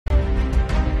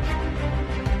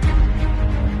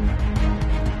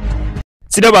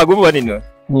Sidaba, good morning. No?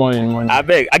 Morning. I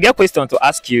beg, I get a question to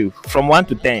ask you from 1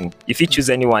 to 10. If you choose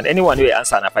anyone who will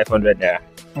answer na 500 there.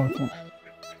 Okay.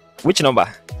 Which number?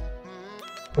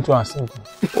 What one simple?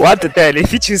 1 to 10.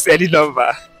 If you choose any number.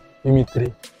 Give me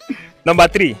 3. Number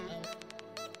 3.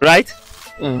 Right?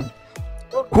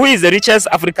 Who is the richest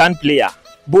African player,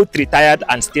 both retired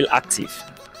and still active?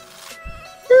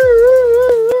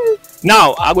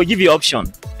 Now, I will give you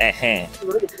option.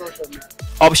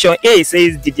 Option A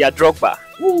says Didier Drogba.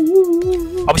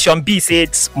 Option B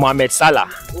says Mohamed Salah.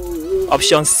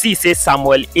 Option C says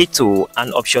Samuel Eto'o.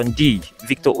 And option D,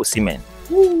 Victor Osimhen.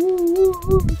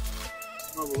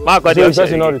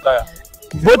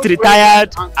 Both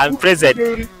retired and present.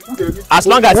 As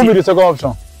long as give me the second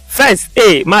option. First,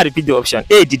 A, repeat the option.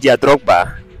 A, Didier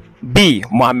Drogba. B,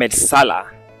 Mohamed Salah.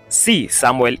 C,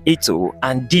 Samuel Eto'o.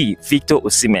 And D, Victor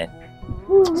Osimhen.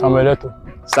 Samuel Eto'o.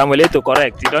 Samuel Eto'o,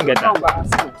 correct. You don't get that.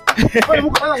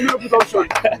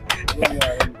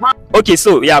 Okay,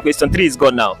 so yeah, question 3 is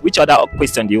gone now. Which other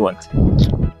question do you want?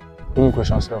 Give me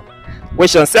question 7.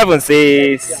 Question 7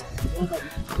 says...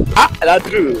 that's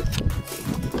true.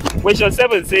 Question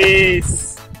 7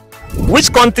 says...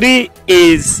 Which country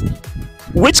is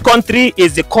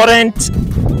the current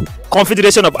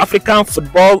Confederation of African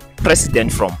Football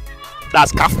president from?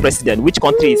 That's CAF president. Which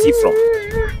country is he from?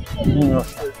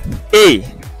 A,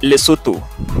 Lesotho.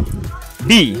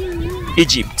 B,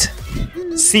 Egypt.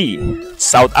 C,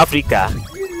 South Africa.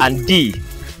 And D,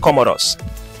 Comoros.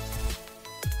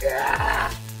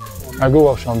 I go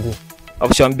option B.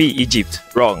 Option B, Egypt.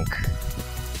 Wrong.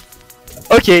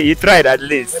 Okay, you tried at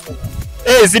least.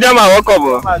 Hey, Sidama,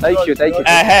 welcome. Thank you.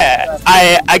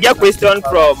 I get question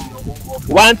from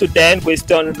 1 to 10.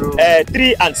 Question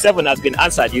 3 and 7 has been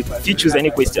answered. If you choose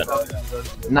any question.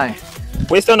 9.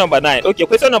 Question number 9. Okay,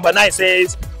 question number 9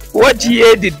 says, what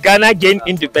year did Ghana gain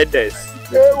independence?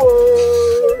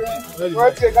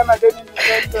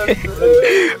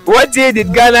 What year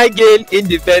did Ghana gain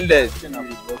independence?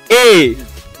 A,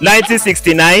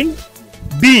 1969.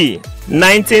 B,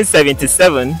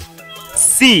 1977.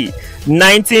 C,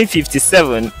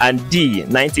 1957. And D,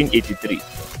 1983.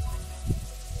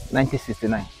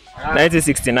 1969.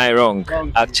 1969, wrong,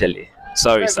 actually.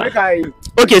 Sorry, sir.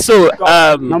 Okay, so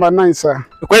number 9, sir.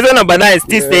 Question number 9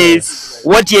 still says,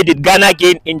 what year did Ghana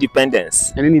gain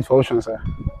independence? Any need for option, sir?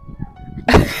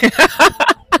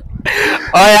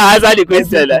 Oh yeah, answer the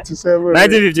question.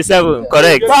 1957,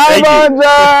 correct. Thank you.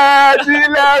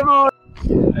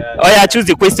 Oh yeah, choose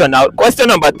the question now. Question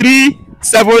number 3,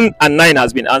 7, and 9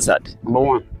 has been answered. Number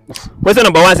 1. Question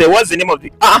number 1 says, what's the name of the...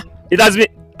 it has been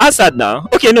answered now.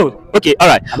 Okay, no. Okay, all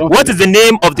right. What is the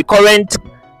name of the current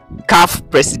CAF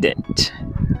president?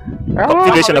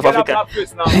 Confederation of Africa.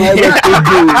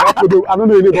 I don't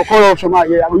know any option.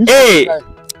 A,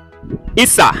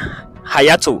 Issa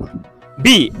Hayatou.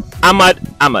 B, Ahmad.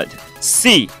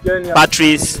 C,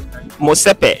 Patrice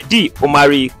Motsepe. D,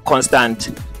 Omari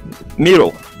Constant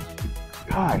Miro.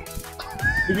 Hi.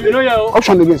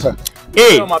 Option again, sir.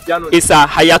 A, Issa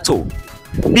Hayatou.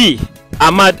 B,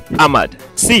 Ahmad.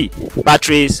 C,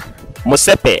 Patrice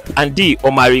Motsepe. And D,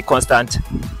 Omari Constant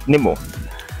Nimo.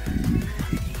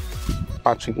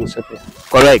 Patrick Motsepe.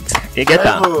 Correct. You get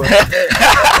that?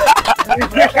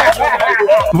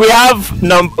 We have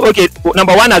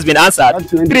number 1 has been answered.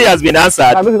 3 has been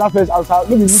answered.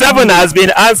 7 has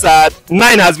been answered.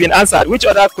 9 has been answered. Which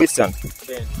other question?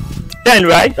 10,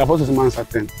 right?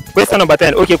 Question number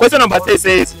 10. Okay, question number 10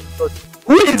 says,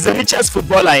 who is the richest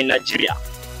footballer in Nigeria,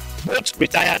 both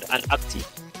retired and active?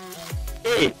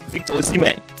 A, Victor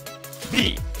Osimhen.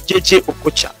 B, JJ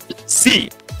Okocha. C,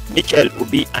 Mikel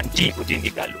Obi. And D, Udini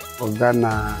Gallo.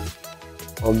 Ogana.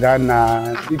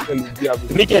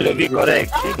 Mikel Obi,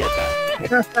 correct. You get that.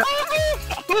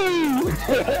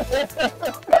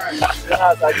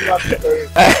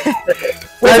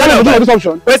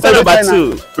 Question number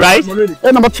 2, right?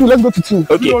 Number 2, let's go to 2.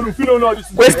 Okay.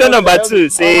 Question number 2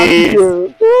 says,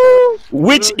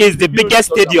 which is the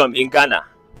biggest stadium in Ghana?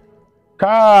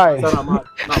 Which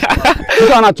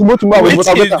is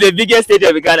the biggest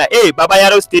stadium in Ghana? A,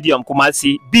 Babayaro Stadium,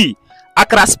 Kumasi. B,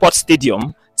 Accra Sports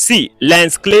Stadium. C,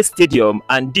 Lens Clay Stadium.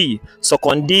 And D,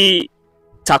 Sokondi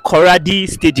Takoradi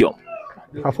Stadium.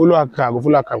 I follow Accra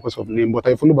because of name, but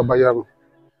I follow Babayaro.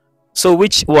 So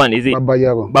which one is it?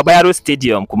 Babayaro. Babayaro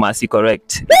Stadium, Kumasi,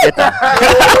 correct.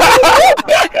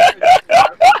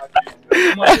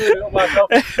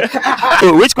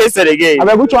 So which question again?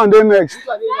 Which one then next?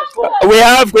 We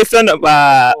have question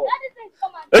number...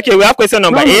 Okay, we have question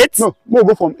number 8. No,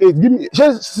 go from 8. Give me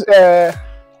just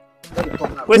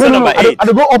Question number 8. I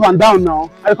go up and down now.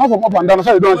 I come from up and down.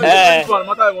 So you don't see.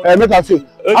 Make I say.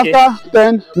 Okay. After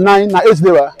 10, 9, now 8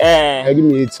 there. Give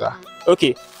me 8, sir.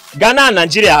 Okay. Ghana and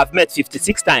Nigeria have met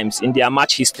 56 times in their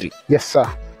match history. Yes, sir.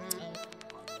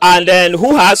 And then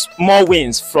who has more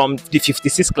wins from the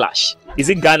 56 clash? Is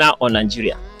it Ghana or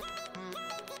Nigeria?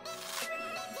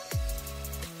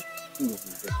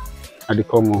 I dey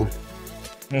come on.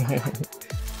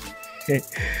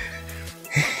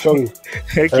 Sorry.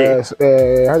 Okay.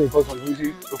 How do you call some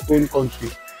foreign country?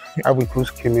 I will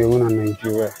close Cameroon and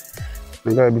Nigeria.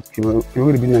 Nigeria beat Cameroon.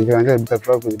 Cameroon beat Nigeria. Nigeria beat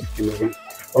Africa. Beat Cameroon.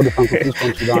 All the Francophone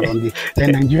countries down on the.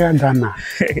 Then Nigeria, Ghana.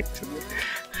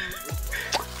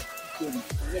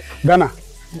 Ghana.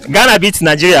 Ghana beats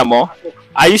Nigeria more.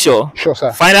 Are you sure? Sure,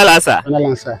 sir. Final answer. Final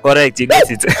answer. Correct. You got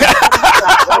it.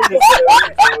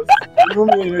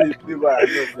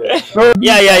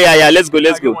 Yeah. Let's go.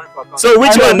 So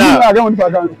which one now? Go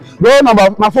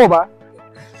number 4, ba.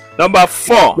 Number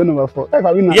 4. Go number 4.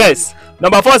 Yes.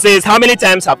 Number 4 says how many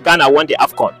times have Ghana won the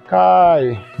AFCON?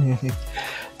 Kai.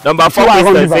 Number 4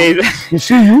 question says you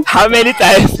see you? How many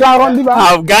times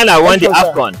have Ghana won the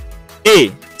AFCON?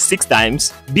 A. 6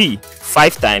 times. B.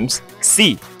 5 times.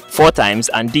 C. 4 times.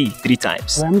 And D. 3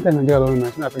 times. How many times Nigeria won?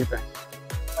 3 times.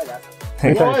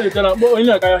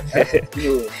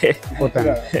 4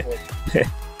 times.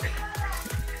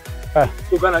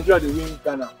 So Ghana they win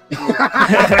Ghana.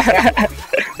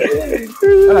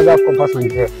 Ghana compass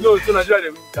Nigeria. No, so Nigeria they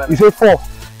win Ghana. You say 4.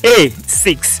 A.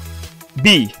 6.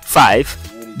 B. 5.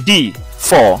 D.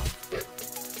 4.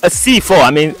 C. 4.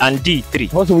 I mean, and D. 3.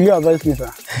 What will you advise me,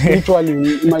 sir? Literally,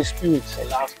 in my spirit.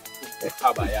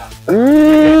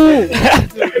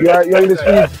 You're in the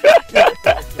spirit.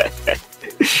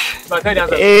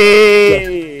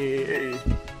 Hey.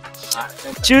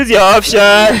 Choose your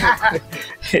option.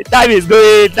 Time is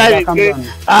going.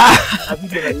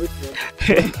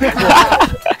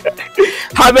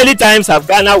 How many times have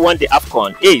Ghana won the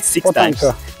AFCON? A. 6 times.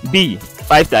 B.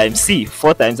 5 times. C.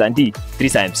 4 times. And D. 3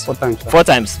 times. 4 times. 4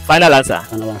 times. Final answer.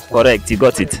 Correct. You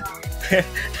got it.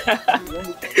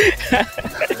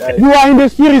 You are in the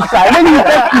spirit, sir. When you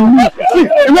talk to me,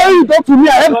 when you talk to me,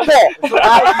 I heard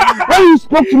 4. When you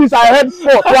spoke to me, sir, I heard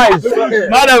 4 twice.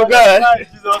 Man of God.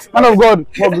 Man of God,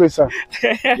 God bless, sir.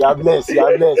 You are blessed.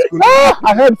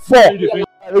 I heard 4.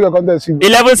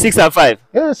 11, 6, and 5.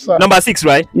 Yes, sir. Number 6,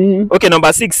 right? Okay,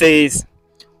 number 6 says,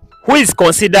 who is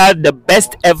considered the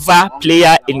best ever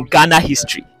player in Ghana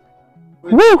history?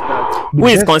 Who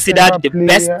is considered the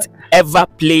best ever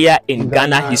player in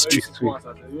Ghana history?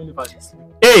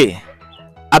 A.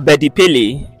 Abedi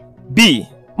Pele. B.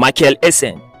 Michael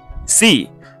Essien. C.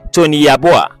 Tony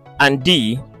Yeboah. And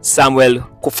D. Samuel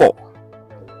Kuffour.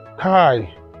 Hi.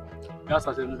 Don't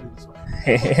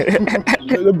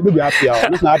be happy.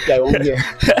 Let's not happy.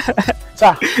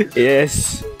 Sir.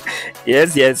 Yes.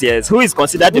 Who is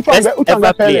considered the best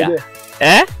ever player?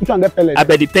 Which one get Pele?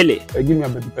 Abedi Pele. Give me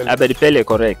Abedi Pele. Abedi Pele,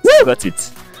 correct. Got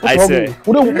it. I say.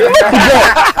 We're not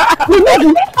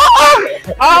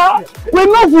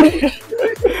good.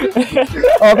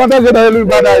 Oh, can't I get a little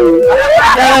better?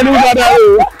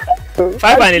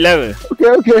 5 and 11.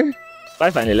 Okay.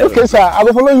 5 and 11. Okay, sir. I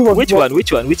will follow you. Which one? 5.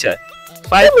 Give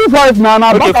me 5 now.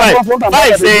 Okay,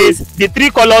 5 says the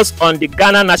 3 colors on the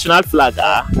Ghana national flag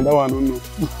are. That one, no.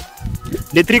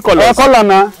 The 3 colors. Color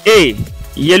now. A.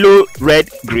 Yellow, red,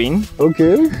 green.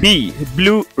 Okay. B.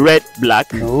 Blue, red,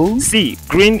 black. No. C.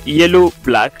 Green, yellow,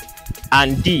 black.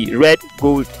 And D. Red,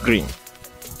 gold, green.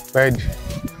 Red,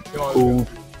 gold,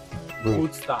 green.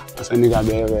 Gold star. That's a nigga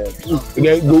there.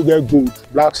 Get gold.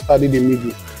 Black star in the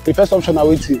middle. The first option I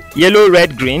waiting. Yellow,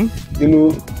 red, green.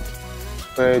 Yellow,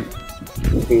 red,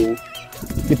 green.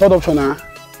 The third option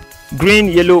green,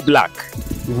 yellow, black.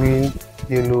 Green,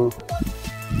 yellow,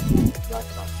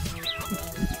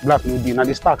 black no be. Now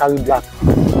the star carry black.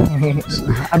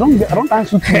 I don't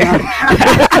answer to now.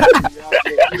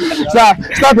 Sir,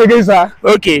 start again, sir.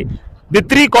 Okay. The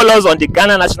 3 colors on the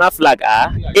Ghana national flag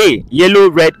are A. Yellow,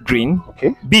 red, green.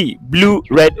 Okay. B. Blue,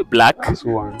 red, black.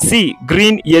 C.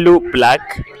 Green, yellow,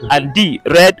 black. And D.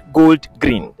 Red, gold,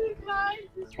 green.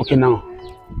 Okay, now.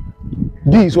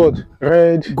 D is what?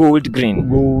 Red, gold, green.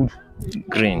 Gold,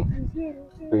 green.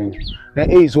 Green.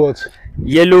 Then A is what?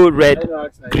 Yellow, red,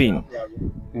 green.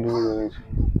 Yellow, red,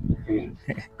 green.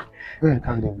 Where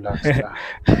can the black star?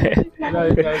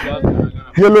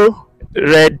 Yellow,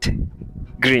 red,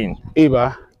 green.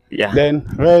 Ava. Yeah. Then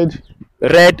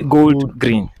red, gold,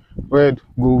 green. Red,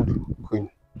 gold, green.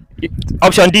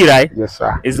 Option D, right? Yes,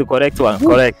 sir. Is the correct one.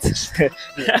 Correct.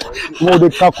 No, they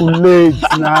calculate.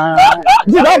 Nah.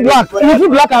 See that black? If you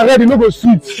black and red, you no go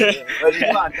sweet.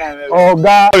 Oh,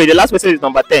 God. Sorry, the last question is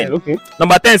number 10. Okay.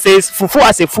 Number 10 says fufu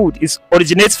as a food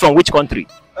originates from which country?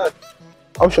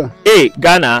 Option. A.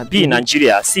 Ghana, B.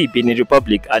 Nigeria, C. Benin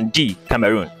Republic, and D.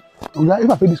 Cameroon. Oh, God, if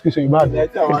I pay this question, you bad.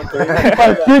 If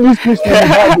I pay this question, you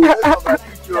bad.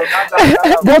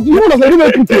 But you know that I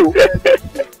didn't put you.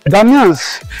 Ghanaians.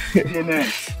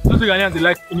 Those Ghanaians, they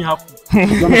like anyhow food.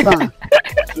 You understand?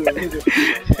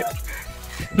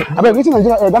 I bet which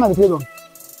Nigeria, Ghana they play on.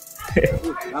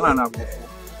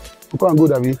 You can't go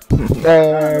that way.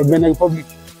 Benin Republic.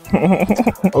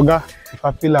 Oga, if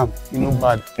I feel you know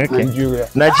bad. Okay. Nigeria.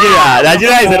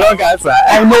 Nigeria is the wrong answer.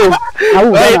 I know.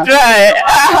 But try.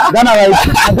 Ghana right.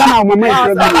 Ghana, my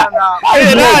mind.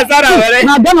 They don't answer that already.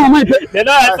 Now Ghana, my mind. They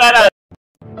don't answer that